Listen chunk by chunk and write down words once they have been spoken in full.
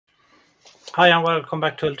Hi and welcome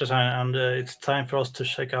back to Ultrasound, and it's time for us to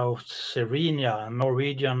check out SIRENIA, a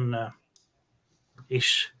Norwegian-ish,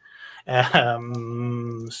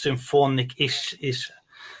 symphonic-ish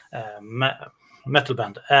metal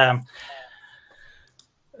band.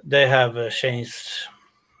 They have changed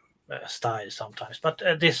style sometimes, but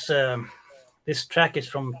this track is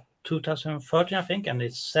from 2013, I think, and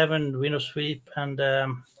it's 7 window sweep, and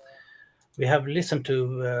we have listened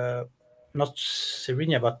to not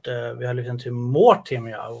SIRENIA, but we have listened to more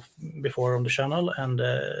Temia before on the channel, and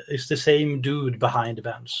it's the same dude behind the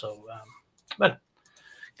band. So, well,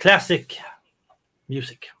 classic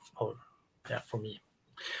music, or yeah, for me.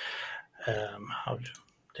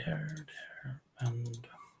 There, and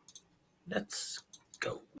let's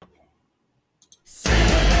go.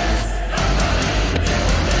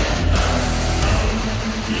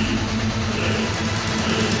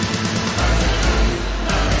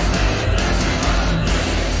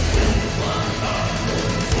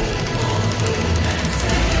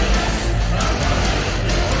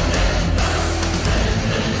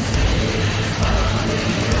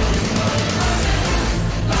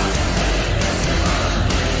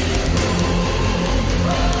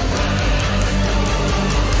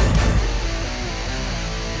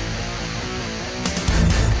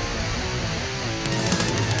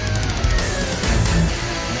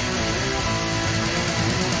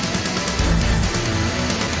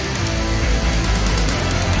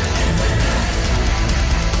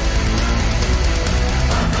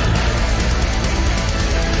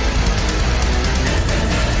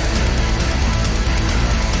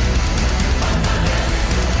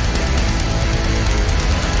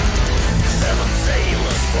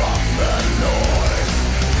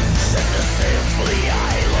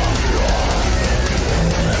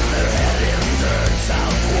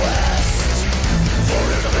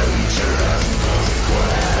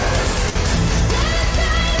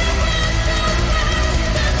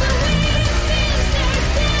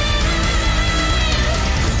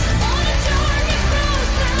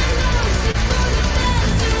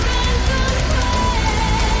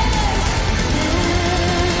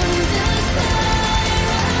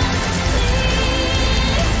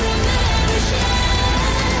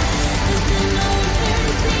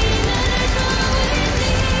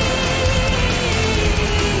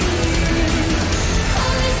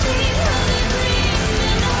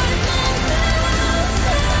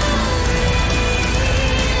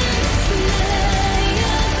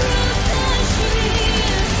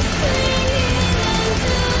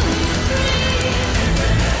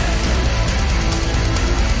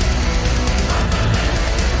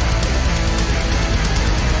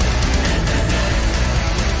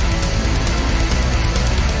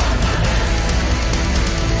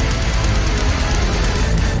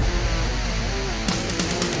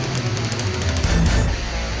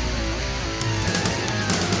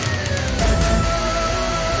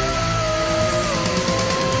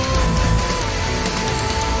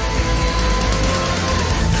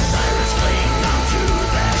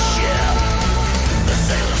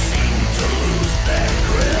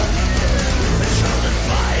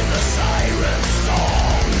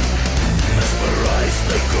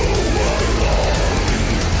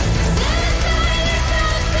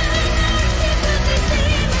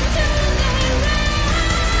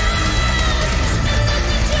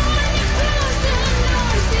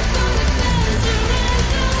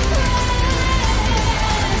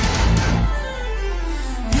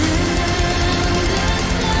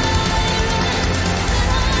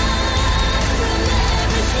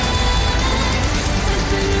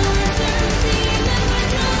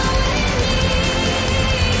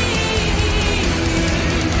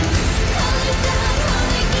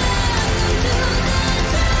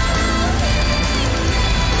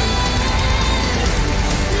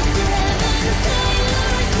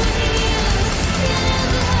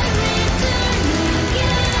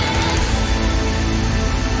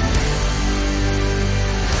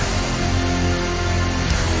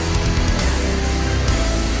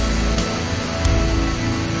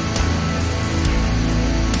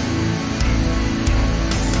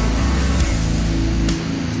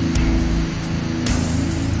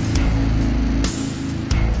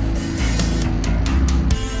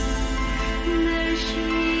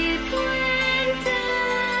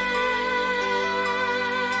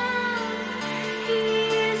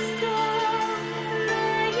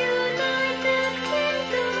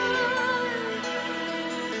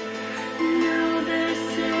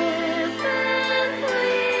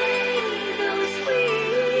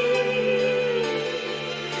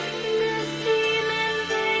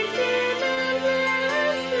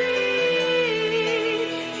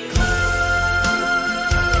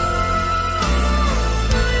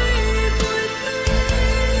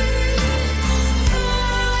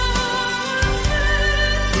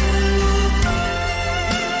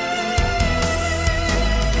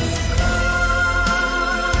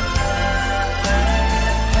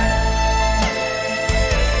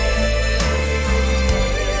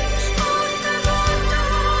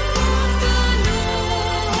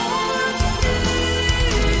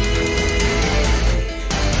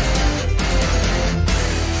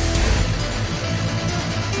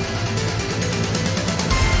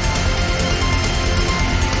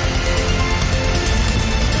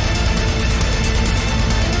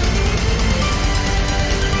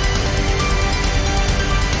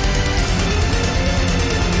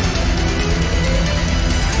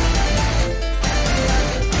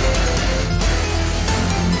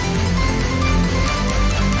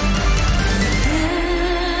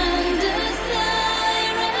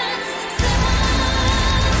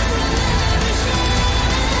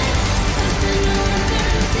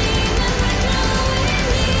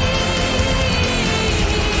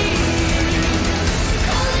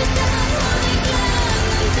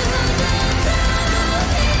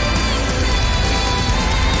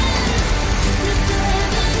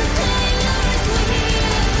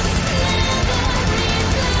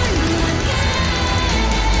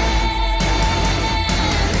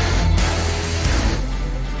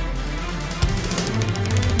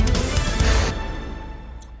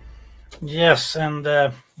 Yes, and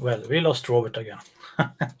well, we lost Robert again.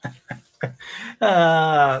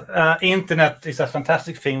 Internet is a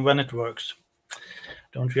fantastic thing when it works.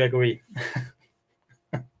 Don't you agree?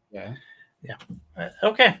 Yeah. Yeah.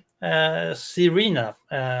 Okay. Sirena.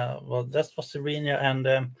 Well, that was Sirenia, and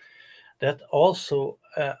that also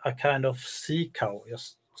a kind of sea cow,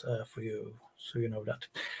 just for you, so you know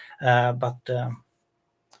that. But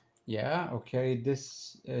Yeah, okay.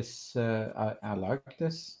 This is I like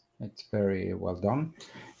this. It's very well done.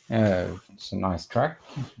 It's a nice track,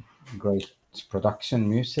 great production,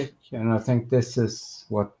 music, and I think this is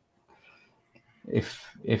what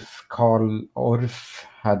if Karl Orff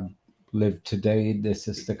had lived today, this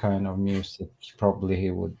is the kind of music probably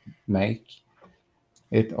he would make.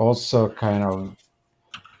 It also kind of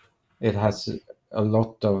it has a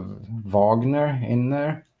lot of Wagner in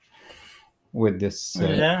there with this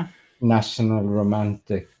yeah, national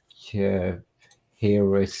romantic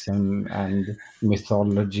heroism and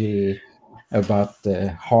mythology about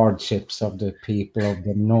the hardships of the people of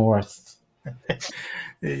the north.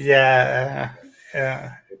 yeah,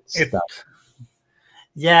 It's it, that.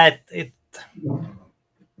 yeah, it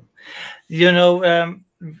you know,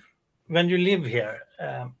 when you live here,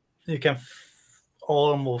 you can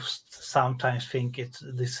almost sometimes think it's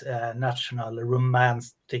this national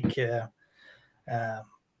romantic uh,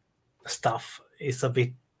 stuff is a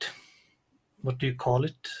bit, what do you call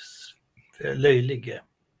it? Löjlig.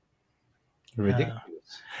 Ridiculous.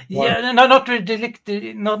 Why? Yeah, no, not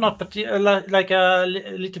really, not, but like a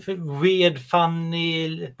little bit weird,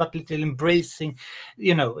 funny, but little embracing.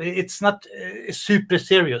 You know, it's not super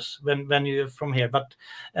serious when you're from here, but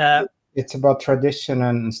It's about tradition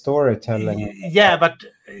and storytelling. yeah, but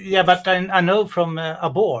I know from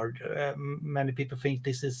aboard, many people think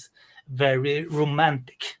this is very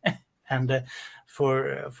romantic, and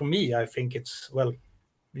for me, I think it's well,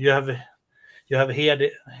 you have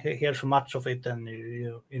heard so much of it, and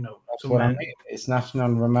you know That's so what I many. mean. It's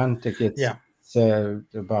national romantic. Yeah, It's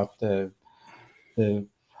about the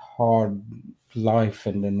hard life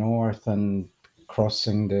in the north and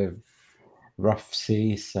crossing the rough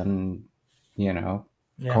seas and yeah,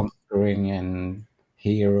 conquering and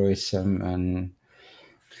heroism, and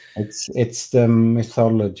it's the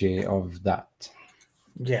mythology of that.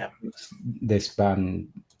 yeah, This band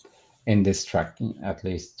in this track at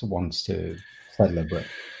least wants to celebrate.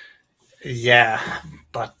 yeah.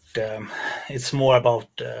 But it's more about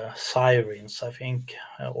sirens, I think,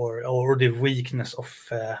 or the weakness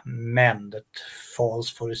of men that falls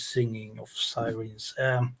for the singing of sirens.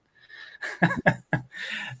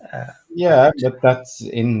 Yeah, but that's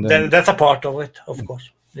in the That's a part of it, of course.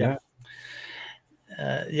 Yeah,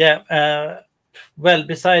 yeah. yeah. Well,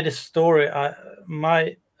 beside the story,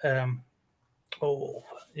 my oh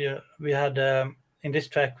yeah, we had in this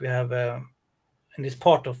track we have. In this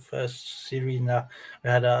part of Serena, we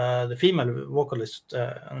had the female vocalist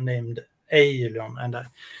named Aeolian, and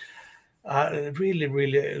I really,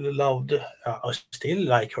 really loved. I still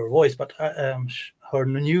like her voice, but her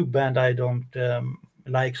new band I don't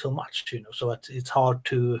like so much. You know, so it's hard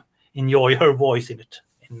to enjoy her voice in it.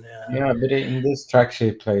 In, Yeah, but in this track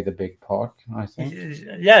she played a big part, I think.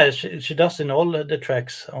 yeah, she does in all the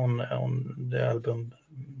tracks on the album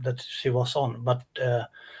that she was on, but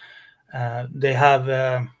they have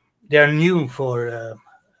they are known for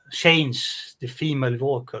change the female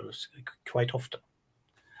vocals quite often.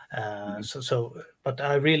 But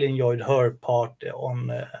I really enjoyed her part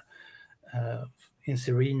on in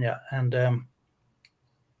Serena, and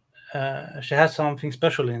she has something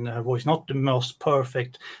special in her voice. Not the most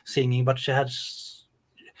perfect singing, but she has,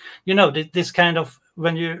 you know, this kind of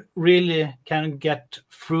when you really can get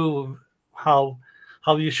through how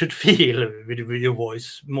you should feel with your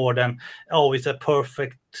voice more than oh it's a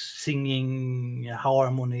perfect singing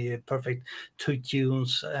harmony, perfect two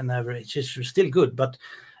tunes and average. It's still good, but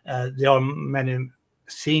there are many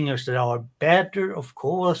singers that are better, of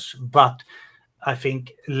course, but I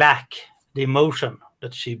think lack the emotion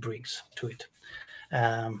that she brings to it.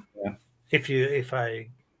 Um, Yeah. if you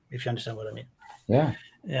understand what I mean. Yeah.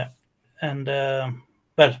 Yeah, and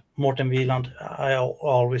well, Morten Wieland, I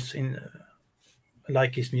always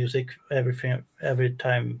like his music. Everything, every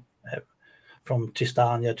time, from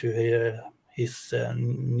Tristania to his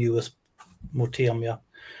newest Mortemia.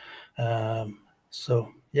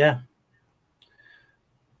 So yeah,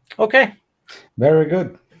 okay, Very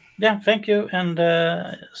good. yeah, thank you, and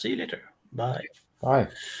see you later. Bye. Bye.